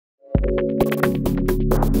Good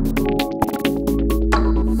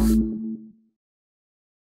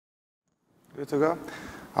to go?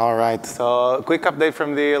 All right, so quick update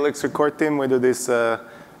from the Elixir Core team. We do this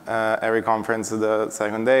every conference the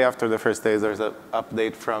second day. After the first day, there's an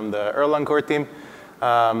update from the Erlang Core team.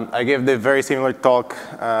 I gave the very similar talk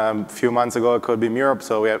a few months ago at CodeBEAM Europe,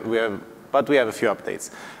 so we have a few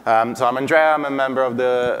updates. So I'm Andrea. I'm a member of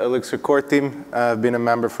the Elixir Core team. I've been a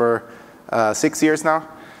member for 6 years now.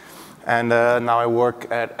 And now I work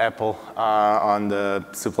at Apple on the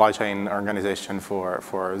supply chain organization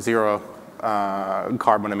for zero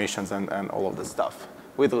carbon emissions and all of this stuff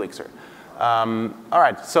with Elixir. All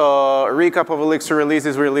right, so a recap of Elixir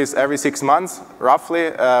releases. We release every 6 months, roughly,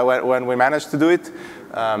 when we manage to do it.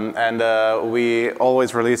 We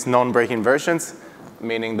always release non-breaking versions,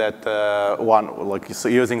 meaning that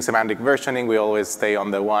using semantic versioning, we always stay on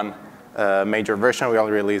the one major version. We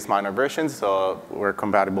only release minor versions, so we're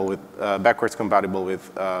compatible with, backwards compatible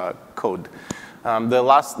with code.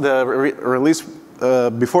 The release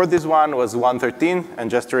before this one was 1.13,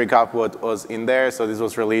 and just to recap what was in there, so this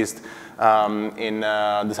was released in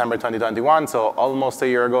December 2021, so almost a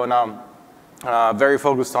year ago now. Very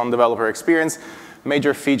focused on developer experience.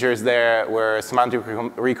 Major features there were semantic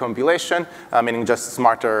recompilation, meaning just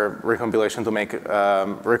smarter recompilation to make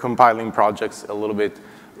recompiling projects a little bit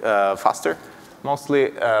faster, mostly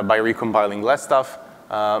by recompiling less stuff.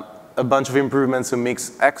 A bunch of improvements to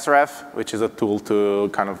mix xref, which is a tool to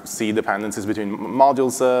kind of see dependencies between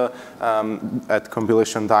modules at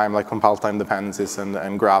compilation time, like compile time dependencies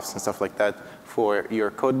and graphs and stuff like that for your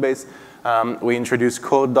code base. We introduced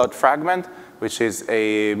code.fragment, which is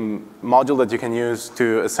a module that you can use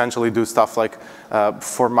to essentially do stuff like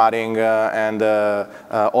formatting and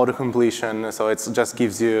auto-completion. So it just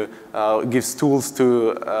gives tools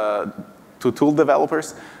to tool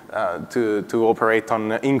developers to operate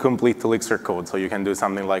on incomplete Elixir code. So you can do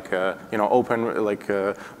something like open like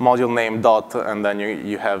module name dot, and then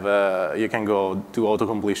you can go to auto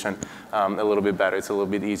completion a little bit better. It's a little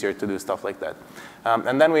bit easier to do stuff like that.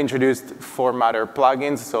 And then we introduced formatter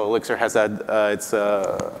plugins. So Elixir has had its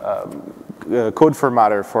code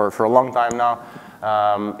formatter for a long time now.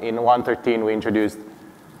 In 1.13, we introduced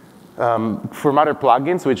formatter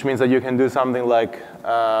plugins, which means that you can do something like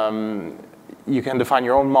you can define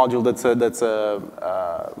your own module that's a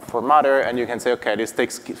formatter, and you can say, okay, this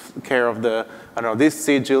takes care of the, these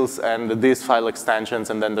sigils and these file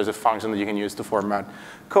extensions, and then there's a function that you can use to format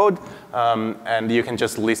code, and you can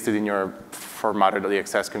just list it in your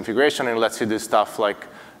formatter.exs configuration, and it lets you do stuff like,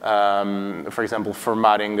 for example,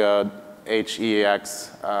 formatting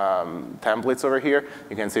HEX templates over here.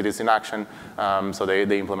 You can see this in action. So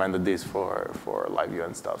they implemented this for live view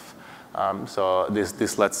and stuff. So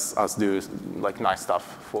this lets us do like nice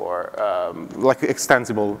stuff for like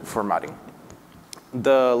extensible formatting.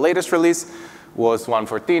 The latest release was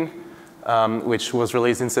 1.14, which was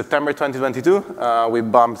released in September 2022. We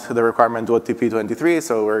bumped the requirement to OTP 23,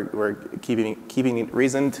 so we're keeping it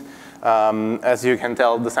recent. As you can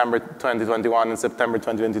tell, December 2021 and September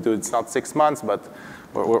 2022, it's not 6 months, but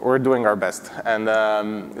we're doing our best. And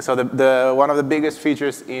so one of the biggest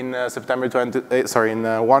features in in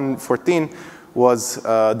 1.14 was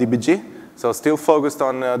DBG. So still focused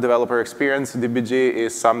on developer experience. DBG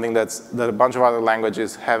is something that a bunch of other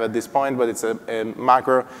languages have at this point, but it's a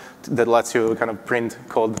macro that lets you kind of print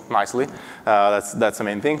code nicely. That's the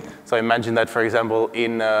main thing. So imagine that, for example,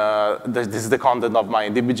 this is the content of my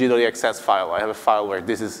dbg.exs file. I have a file where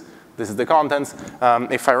this is the contents.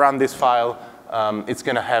 If I run this file, it's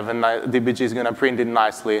going to have DBG is going to print it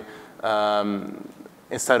nicely.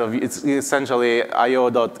 Instead of, it's essentially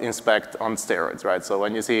io.inspect on steroids, right? So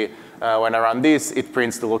when you see, when I run this, it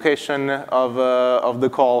prints the location of the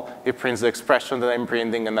call, it prints the expression that I'm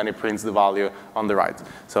printing, and then it prints the value on the right.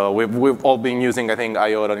 So we've all been using, I think,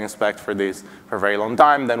 io.inspect for this for a very long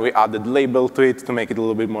time. Then we added label to it to make it a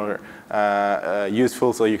little bit more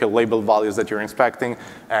useful, so you can label values that you're inspecting.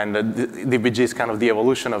 And DBG is kind of the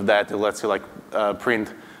evolution of that. It lets you like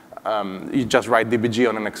print. You just write DBG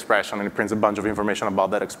on an expression, and it prints a bunch of information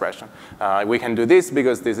about that expression. We can do this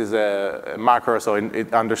because this is a macro, so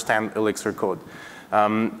it understands Elixir code.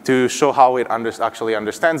 To show how it actually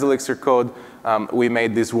understands Elixir code, we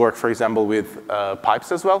made this work, for example, with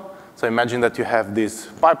pipes as well. So imagine that you have this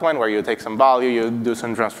pipeline where you take some value, you do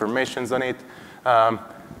some transformations on it.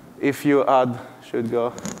 If you add, should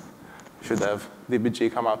have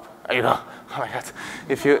DBG come up. There you go. Oh my God.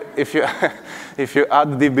 If you add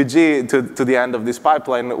DBG to the end of this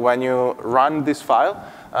pipeline, when you run this file,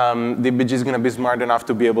 DBG is going to be smart enough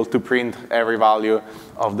to be able to print every value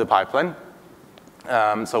of the pipeline.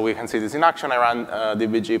 So we can see this in action. I ran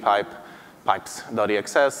DBG pipe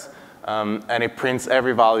pipes.exs, and it prints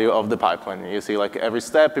every value of the pipeline. You see, like every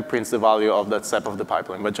step, it prints the value of that step of the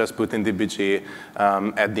pipeline, but just put in DBG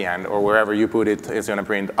at the end, or wherever you put it, it's going to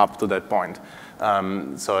print up to that point.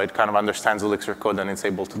 So it kind of understands Elixir code, and it's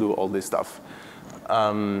able to do all this stuff.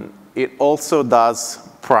 It also does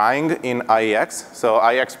prying in IEX. So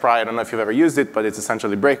IEX pry, I don't know if you've ever used it, but it's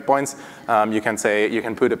essentially breakpoints. You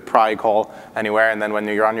can put a pry call anywhere, and then when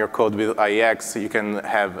you run your code with IEX, you can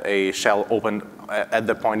have a shell opened at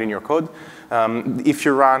the point in your code. If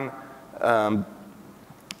you run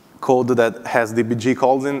code that has DBG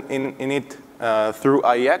calls in it through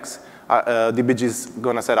IEX, DBG is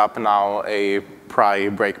going to set up now a pry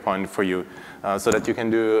breakpoint for you so that you can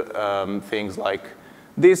do things like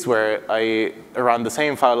this, where I run the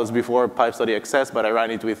same file as before, pipes.exs, but I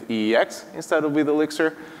run it with EEX instead of with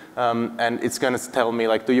Elixir. And it's going to tell me,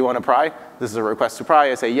 like, do you want to pry? This is a request to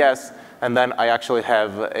pry. I say yes. And then I actually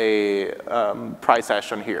have a pry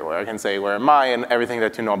session here where I can say, where am I? And everything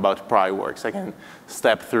that you know about pry works. I can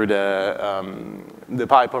step through the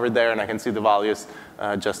pipe over there, and I can see the values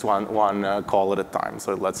just one call at a time.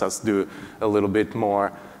 So it lets us do a little bit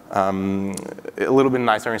more, a little bit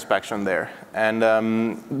nicer inspection there. And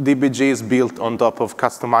DBG is built on top of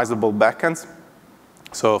customizable backends.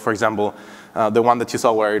 So for example, the one that you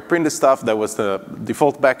saw where it printed stuff, that was the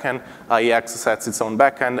default backend. IEX sets its own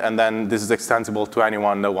backend, and then this is extensible to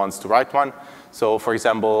anyone that wants to write one. So for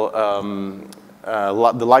example,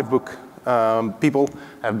 the Livebook people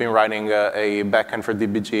have been writing a backend for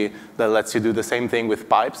DBG that lets you do the same thing with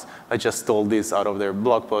pipes. I just stole this out of their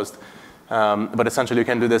blog post. But essentially, you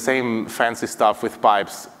can do the same fancy stuff with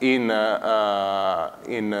pipes in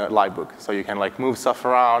Livebook. So you can like move stuff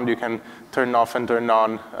around. You can turn off and turn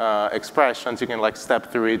on expressions. You can like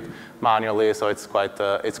step through it manually. So it's quite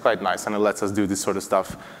nice, and it lets us do this sort of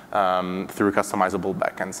stuff through customizable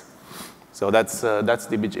backends. So that's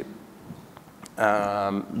DBG.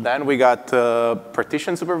 Then we got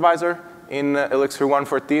partition supervisor in Elixir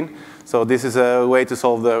 1.14. So this is a way to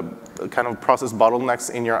solve the kind of process bottlenecks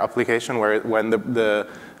in your application, where when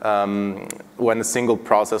a single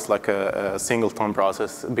process, like a singleton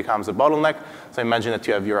process, becomes a bottleneck. So imagine that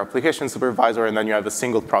you have your application supervisor, and then you have a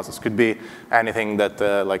single process. Could be anything that,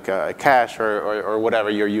 like a cache or whatever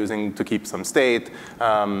you're using to keep some state.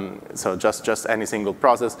 So just any single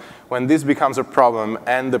process. When this becomes a problem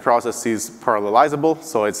and the process is parallelizable,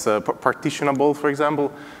 so it's partitionable, for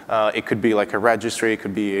example, it could be like a registry. It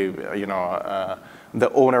could be, the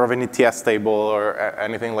owner of an ETS table or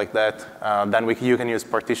anything like that, then you can use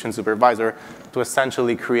partition supervisor to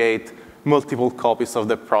essentially create multiple copies of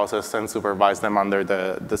the process and supervise them under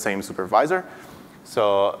the same supervisor.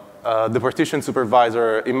 So the partition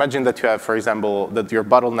supervisor, imagine that you have, for example, that your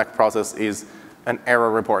bottleneck process is an error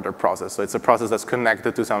reporter process. So it's a process that's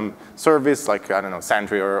connected to some service, like, I don't know,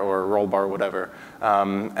 Sentry or Rollbar or whatever,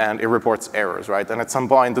 and it reports errors, right? And at some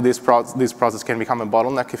point, this process can become a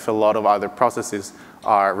bottleneck if a lot of other processes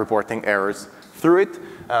are reporting errors through it.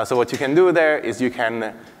 So what you can do there is you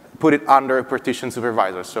can put it under a partition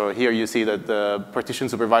supervisor. So here you see that the partition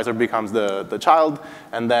supervisor becomes the child,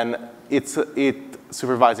 and then it's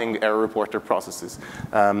supervising error reporter processes,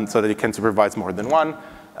 so that it can supervise more than one.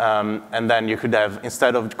 And then you could have,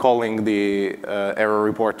 instead of calling the error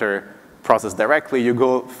reporter process directly, you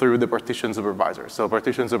go through the partition supervisor. So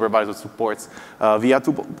partition supervisor supports via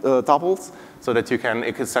tuples, so that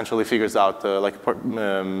it essentially figures out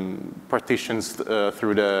partitions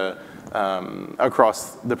through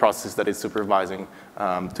across the process that it's supervising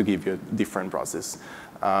to give you a different process.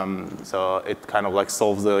 So it kind of like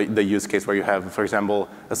solves the use case where you have, for example,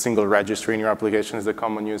 a single registry in your application is a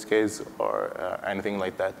common use case, or anything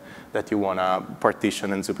like that you want to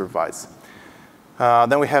partition and supervise.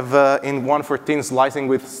 Then we have in 1.14 slicing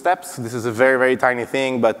with steps. This is a very, very tiny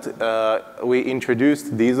thing, but we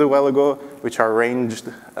introduced these a while ago, which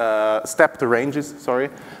are stepped ranges,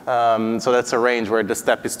 sorry. So that's a range where the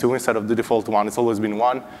step is 2 instead of the default 1. It's always been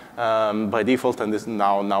 1 by default, and this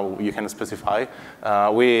now you can specify.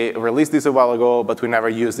 We released this a while ago, but we never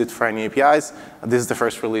used it for any APIs. This is the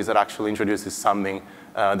first release that actually introduces something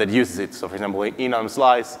that uses it. So for example, enum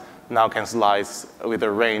slice now can slice with a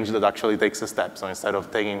range that actually takes a step. So instead of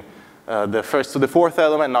taking the first to the 4th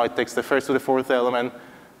element, now it takes the first to the 4th element,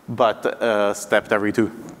 but stepped every 2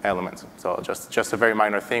 elements. So just a very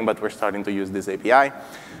minor thing, but we're starting to use this API.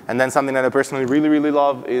 And then something that I personally really, really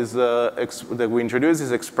love is that we introduced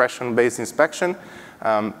is expression-based inspection.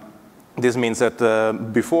 This means that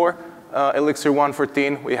before, Elixir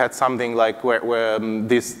 1.14, we had something like where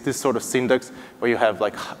this sort of syntax where you have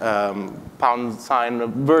like #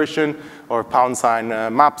 version or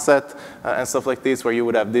 # map set and stuff like this, where you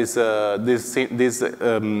would have this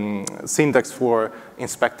syntax for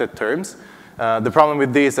inspected terms. The problem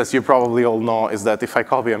with this, as you probably all know, is that if I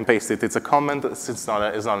copy and paste it, it's a comment. It's not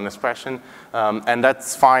an expression. And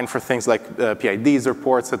that's fine for things like PIDs or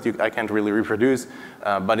ports that I can't really reproduce.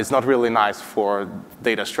 But it's not really nice for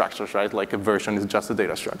data structures, right? Like a version is just a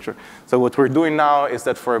data structure. So what we're doing now is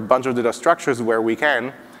that for a bunch of data structures where we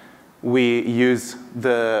can, we use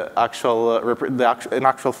an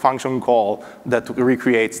actual function call that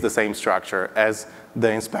recreates the same structure as the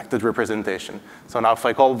inspected representation. So now if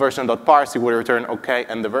I call version.parse, it will return OK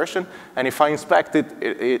and the version. And if I inspect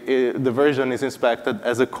it, the version is inspected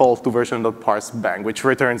as a call to version.parse bang, which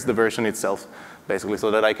returns the version itself, basically, so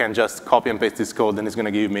that I can just copy and paste this code, and it's going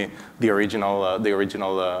to give me the original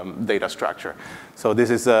data structure. So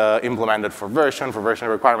this is implemented for version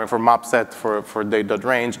requirement, for map set, for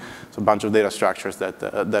date.range, so a bunch of data structures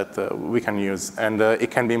that we can use. And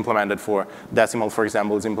it can be implemented for decimal, for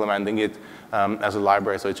example, is implementing it as a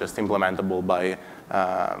library, so it's just implementable by,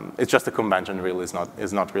 it's just a convention really,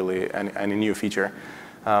 it's not really any new feature.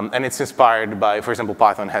 And it's inspired by, for example,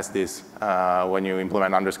 Python has this, when you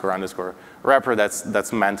implement __ wrapper,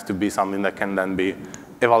 that's meant to be something that can then be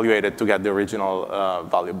evaluated to get the original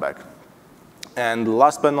value back. And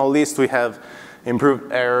last but not least, we have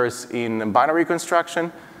improved errors in binary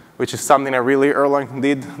construction, which is something that really Erlang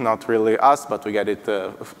did, not really us, but we get it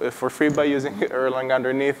for free by using Erlang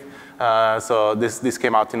underneath. So this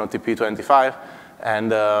came out in OTP 25.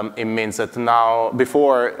 And it means that now,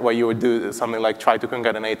 before, where you would do something like try to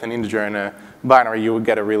concatenate an integer and a binary, you would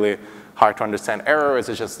get a really hard to understand error. It's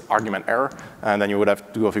just argument error. And then you would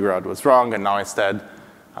have to go figure out what's wrong. And now instead,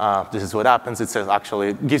 this is what happens. It says actually,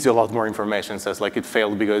 it gives you a lot more information. It says like it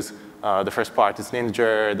failed because the first part is an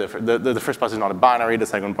integer. The first part is not a binary. The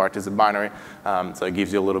second part is a binary. So it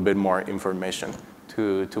gives you a little bit more information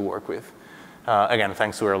to work with. Again,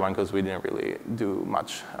 thanks to Erlang, because we didn't really do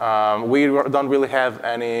much. We don't really have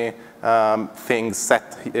any things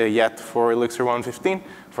set yet for Elixir 1.15.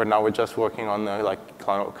 For now, we're just working on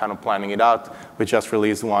kind of planning it out. We just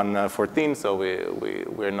released 1.14, so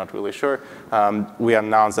we're not really sure. We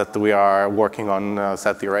announced that we are working on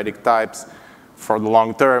set theoretic types for the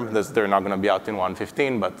long term. They're not going to be out in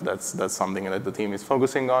 1.15, but that's something that the team is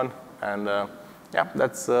focusing on. And yeah,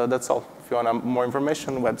 that's all. If you want more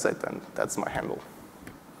information, website, and that's my handle.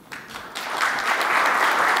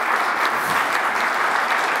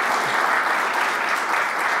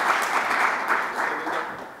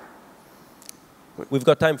 We've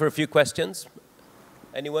got time for a few questions.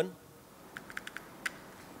 Anyone?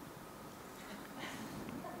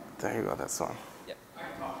 There you go, that's one. Yeah. I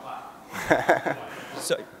can talk loud.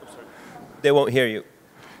 Sorry. They won't hear you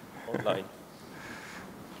online.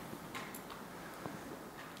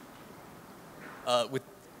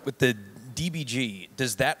 With the DBG,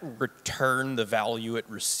 does that return the value it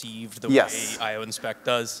received the way IOInspect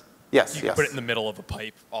does? Yes, you can put it in the middle of a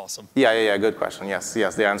pipe. Awesome. Yeah, good question. Yes,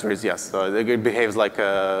 the answer is yes. So it behaves like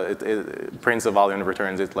it prints a value and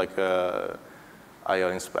returns it like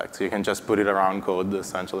IOInspect. So you can just put it around code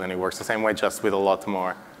essentially, and it works the same way, just with a lot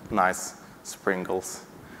more nice sprinkles.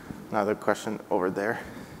 Another question over there.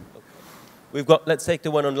 Okay. Let's take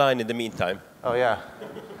the one online in the meantime. Oh yeah.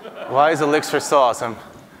 Why is Elixir so awesome?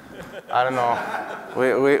 I don't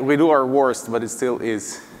know. We do our worst, but it still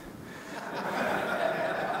is.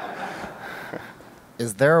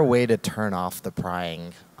 Is there a way to turn off the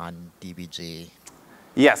prying on DBG?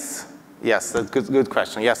 Yes, that's a good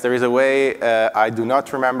question. Yes, there is a way. I do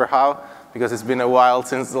not remember how, because it's been a while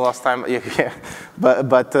since the last time. Yeah.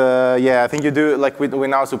 But yeah, I think you do. Like we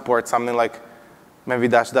now support something like maybe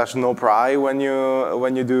 -- no pry when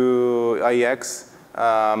you do IEX.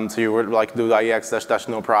 So you would like do IEX --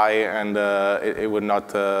 no pry, and it would not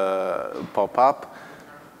pop up.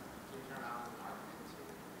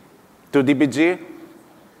 To DBG?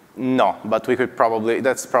 No, but we could probably,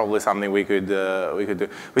 that's probably something we could do.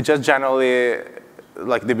 We just generally,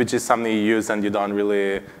 like DBG is something you use and you don't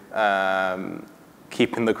really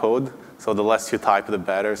keep in the code. So the less you type, the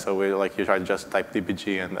better. So you try to just type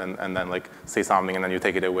DBG and then like say something and then you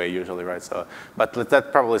take it away usually, right? So, but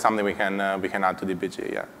that's probably something we can add to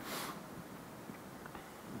DBG, yeah.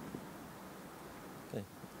 Okay.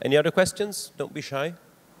 Any other questions? Don't be shy.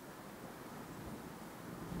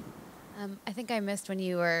 I think I missed when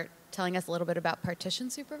you were telling us a little bit about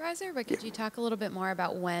partition supervisor, but could you talk a little bit more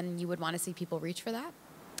about when you would want to see people reach for that?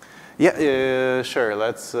 Yeah, sure.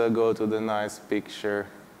 Let's go to the nice picture.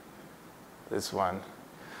 This one.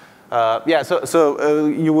 Yeah, so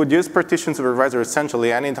you would use partition supervisor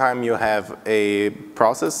essentially anytime you have a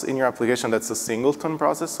process in your application that's a singleton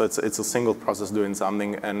process. So it's a single process doing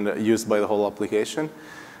something and used by the whole application.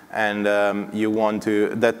 And you want to,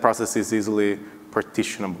 that process is easily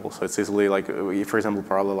partitionable. So it's easily, like, for example,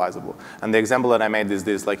 parallelizable. And the example that I made is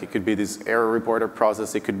this, like, it could be this error reporter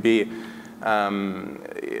process. It could be,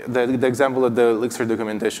 the example that the Elixir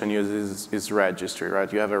documentation uses is registry,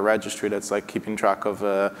 right? You have a registry that's like keeping track of,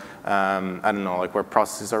 I don't know, like where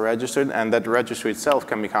processes are registered, and that registry itself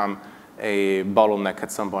can become a bottleneck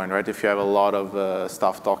at some point, right? If you have a lot of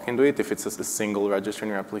stuff talking to it, if it's a single registry in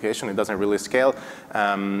your application, it doesn't really scale.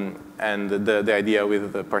 And the idea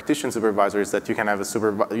with the partition supervisor is that you can have a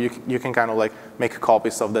you can kind of like make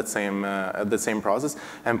copies of that same process.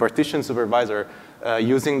 And partition supervisor,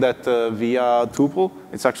 using that via tuple,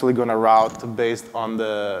 it's actually going to route based on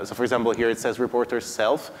the, so for example, here it says reporter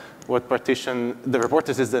self. What partition, the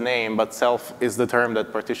reporters is the name, but self is the term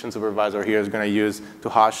that partition supervisor here is going to use to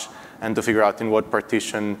hash and to figure out in what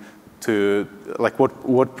partition to, like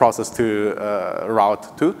what process to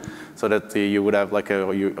route to, so that you would have like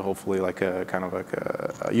hopefully like a kind of like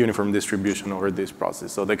a uniform distribution over this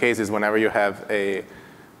process. So the case is whenever you have a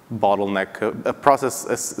bottleneck, a process,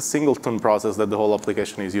 a singleton process that the whole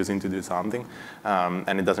application is using to do something,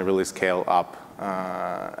 and it doesn't really scale up,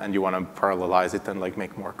 and you want to parallelize it and like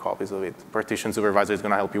make more copies of it. Partition supervisor is going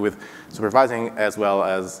to help you with supervising as well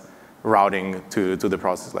as routing to the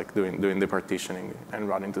process, like doing the partitioning and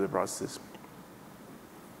routing to the processes.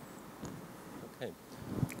 Okay.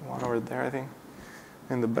 One over there, I think,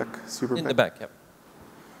 in the back, super back. In the back, yep.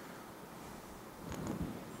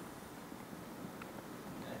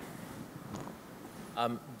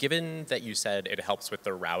 Given that you said it helps with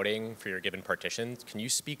the routing for your given partitions, can you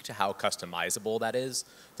speak to how customizable that is?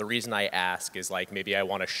 The reason I ask is like maybe I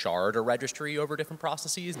want to shard a registry over different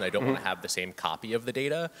processes and I don't want to have the same copy of the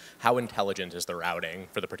data. How intelligent is the routing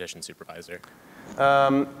for the partition supervisor?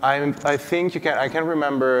 I think you can, I can't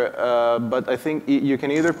remember, but I think you can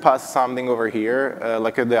either pass something over here,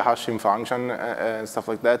 like the hashing function and stuff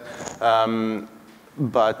like that.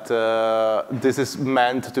 But this is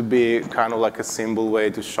meant to be kind of like a simple way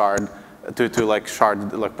to shard,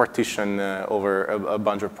 like partition over a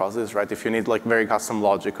bunch of processes, right? If you need like very custom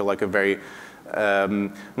logic or like a very,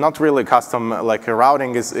 not really custom, like a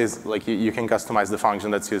routing is like you can customize the function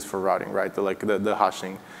that's used for routing, right? Like the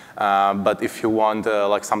hashing. But if you want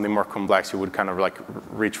like something more complex, you would kind of like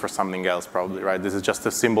reach for something else probably, right? This is just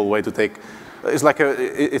a simple way to take, it's like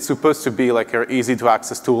it's supposed to be like an easy to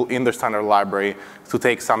access tool in the standard library to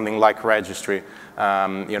take something like registry,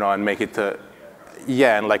 you know, and make it,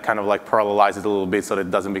 yeah, and like kind of like parallelize it a little bit so that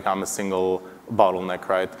it doesn't become a single bottleneck,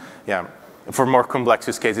 right? Yeah. For more complex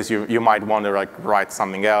use cases, you might want to like write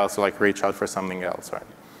something else or like reach out for something else, right?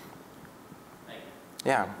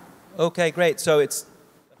 Yeah. Okay, great. So it's,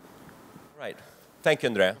 right. Thank you,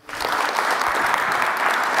 Andrea.